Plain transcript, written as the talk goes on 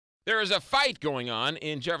There is a fight going on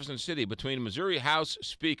in Jefferson City between Missouri House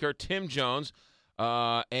Speaker Tim Jones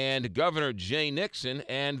and Governor Jay Nixon,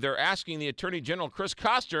 and they're asking the Attorney General Chris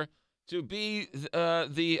Koster to be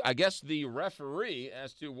the referee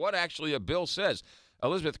as to what actually a bill says.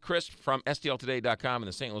 Elizabeth Crisp from STLtoday.com and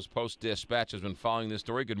the St. Louis Post-Dispatch has been following this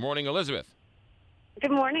story. Good morning, Elizabeth.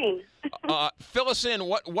 Good morning. Fill us in.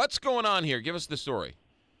 What's going on here? Give us the story.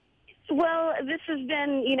 Well, this has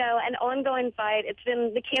been, an ongoing fight. It's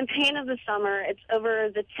been the campaign of the summer. It's over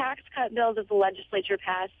the tax cut bill that the legislature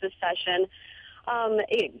passed this session.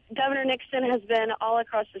 Governor Nixon has been all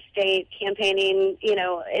across the state campaigning,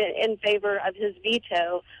 in favor of his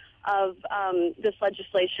veto of this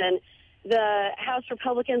legislation. The House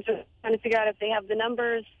Republicans are trying to figure out if they have the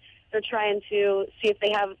numbers. They're trying to see if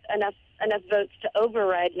they have enough votes to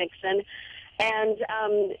override Nixon. And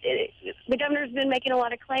the governor's been making a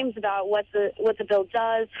lot of claims about what the bill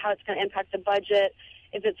does, how it's going to impact the budget,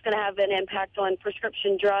 if it's going to have an impact on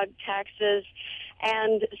prescription drug taxes.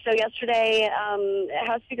 And so yesterday,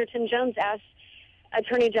 House Speaker Tim Jones asked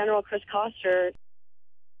Attorney General Chris Koster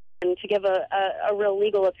to give a real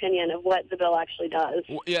legal opinion of what the bill actually does.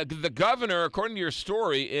 Well, yeah, the governor, according to your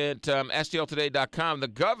story at STLtoday.com, the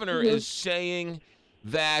governor is saying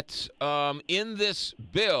that in this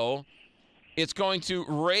bill, it's going to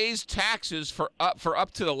raise taxes for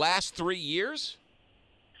up to the last 3 years?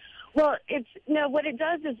 Well, what it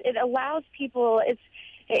does is it allows people,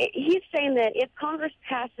 he's saying that if Congress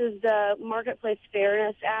passes the Marketplace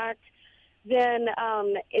Fairness Act, then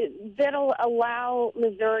that'll allow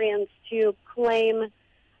Missourians to claim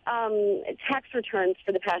tax returns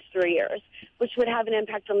for the past 3 years, which would have an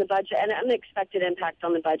impact on the budget, and an unexpected impact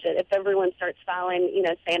on the budget. If everyone starts filing,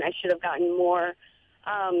 saying I should have gotten more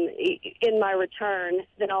in my return,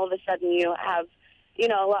 then all of a sudden you have,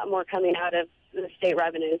 a lot more coming out of the state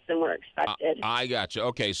revenues than were expected. I got you.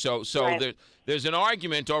 Okay, so Right. there's an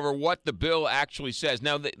argument over what the bill actually says.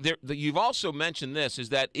 Now, you've also mentioned this, is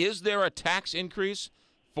there a tax increase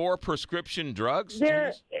for prescription drugs?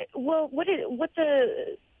 Everyone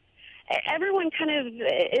kind of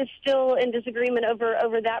is still in disagreement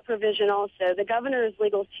over that provision also. The governor's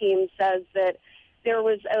legal team says that there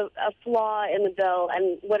was a flaw in the bill,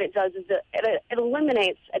 and what it does is it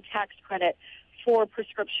eliminates a tax credit for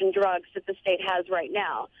prescription drugs that the state has right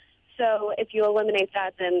now. So if you eliminate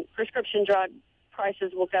that, then prescription drug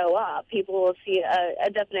prices will go up. People will see a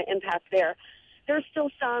definite impact there. There's still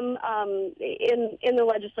some in the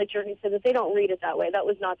legislature who said that they don't read it that way. That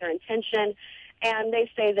was not their intention. And they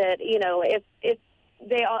say that, if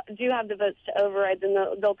they do have the votes to override, then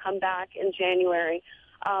they'll come back in January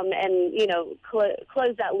and,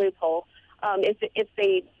 close that loophole if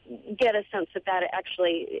they get a sense that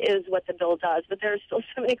actually is what the bill does. But there are still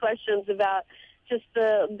so many questions about just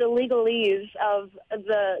the legalese of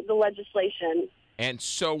the legislation. And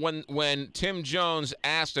so when Tim Jones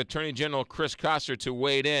asked Attorney General Chris Koster to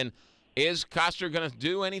wade in, is Koster going to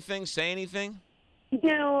do anything, say anything?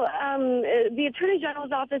 No, the Attorney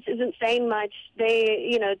General's office isn't saying much.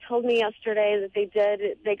 They, told me yesterday that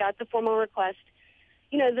they got the formal request.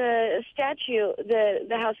 The statute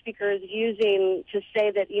the House Speaker is using to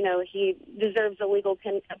say that, he deserves a legal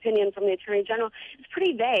opinion from the Attorney General is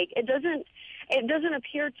pretty vague. It doesn't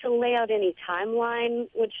appear to lay out any timeline,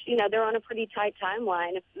 which, they're on a pretty tight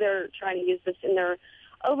timeline if they're trying to use this in their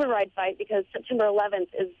override fight, because September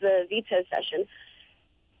 11th is the veto session.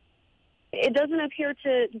 It doesn't appear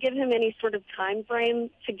to give him any sort of time frame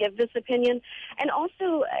to give this opinion. And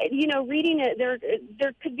also, reading it, there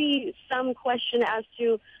could be some question as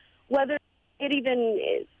to whether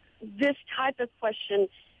this type of question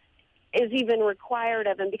is even required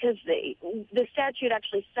of him, because the statute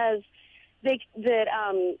actually says that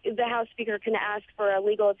the House Speaker can ask for a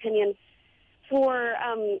legal opinion for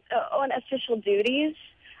on official duties.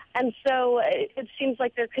 And so it seems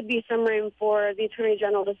like there could be some room for the Attorney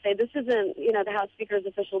General to say this isn't, the House Speaker's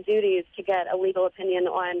official duties to get a legal opinion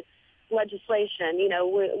on legislation.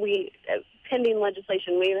 We pending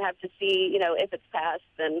legislation, we have to see, if it's passed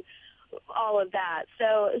and all of that.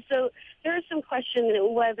 So there is some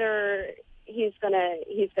question whether he's gonna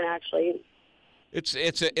actually. It's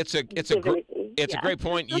a great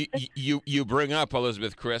point you bring up,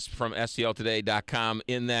 Elizabeth Crisp from STLtoday.com,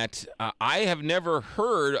 in that I have never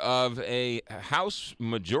heard of a House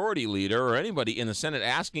Majority Leader or anybody in the Senate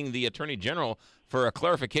asking the Attorney General for a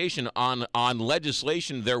clarification on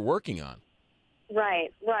legislation they're working on.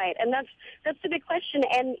 Right, and that's the big question.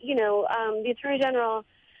 And the Attorney General,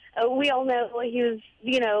 we all know he was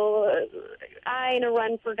eyeing a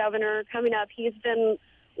run for governor coming up. He's been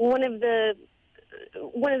one of the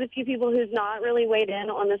few people who's not really weighed in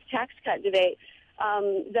on this tax cut debate.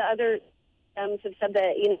 The other have said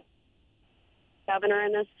that, governor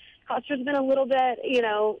in this, Coster's been a little bit,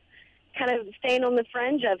 kind of staying on the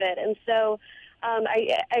fringe of it. And so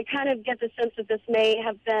I kind of get the sense that this may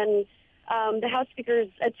have been the House Speaker's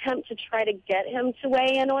attempt to try to get him to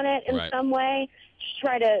weigh in on it in some way, to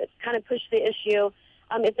try to kind of push the issue.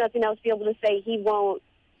 If nothing else, be able to say he won't,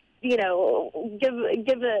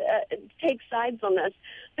 take sides on this.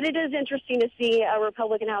 But it is interesting to see a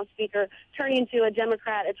Republican House Speaker turning to a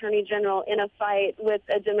Democrat Attorney General in a fight with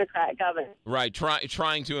a Democrat governor. Right,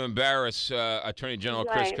 trying to embarrass Attorney General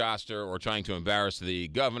Chris Koster, or trying to embarrass the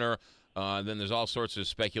governor. Then there's all sorts of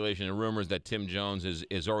speculation and rumors that Tim Jones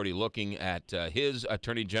is already looking at his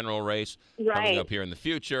Attorney General race coming up here in the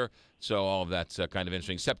future. So all of that's kind of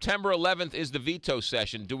interesting. September 11th is the veto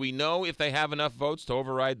session. Do we know if they have enough votes to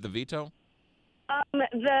override the veto?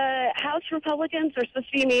 The House Republicans are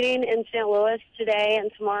supposed to be meeting in St. Louis today and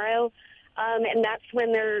tomorrow, and that's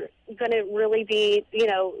when they're going to really be,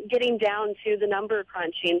 getting down to the number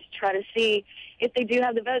crunching to try to see if they do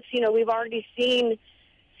have the votes. We've already seen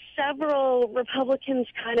several Republicans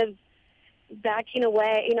kind of backing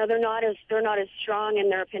away. They're not as strong in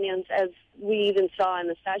their opinions as we even saw in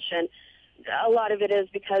the session. A lot of it is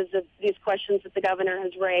because of these questions that the governor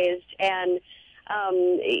has raised, and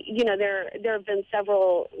there have been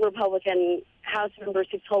several Republican House members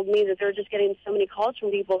who've told me that they're just getting so many calls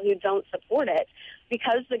from people who don't support it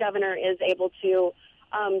because the governor is able to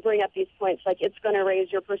bring up these points like it's going to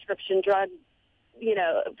raise your prescription drug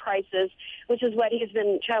prices, which is what he's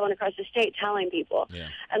been traveling across the state telling people. Yeah.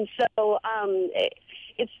 And so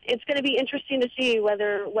it's going to be interesting to see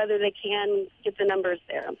whether they can get the numbers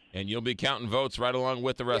there. And you'll be counting votes right along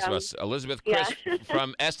with the rest of us. Elizabeth Crisp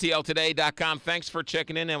from STLtoday.com. Thanks for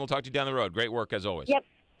checking in, and we'll talk to you down the road. Great work as always. Yep.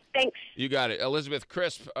 Thanks. You got it. Elizabeth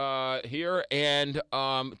Crisp here, and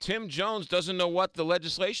Tim Jones doesn't know what the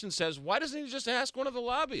legislation says. Why doesn't he just ask one of the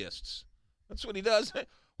lobbyists? That's what he does.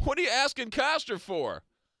 What are you asking Koster for?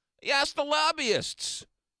 You ask the lobbyists.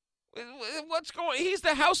 What's going on? He's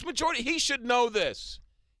the House majority. He should know this.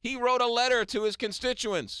 He wrote a letter to his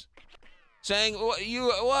constituents saying,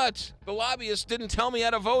 what? The lobbyists didn't tell me how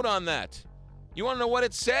to vote on that. You want to know what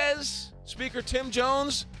it says, Speaker Tim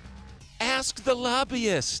Jones? Ask the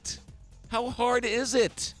lobbyist. How hard is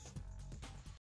it?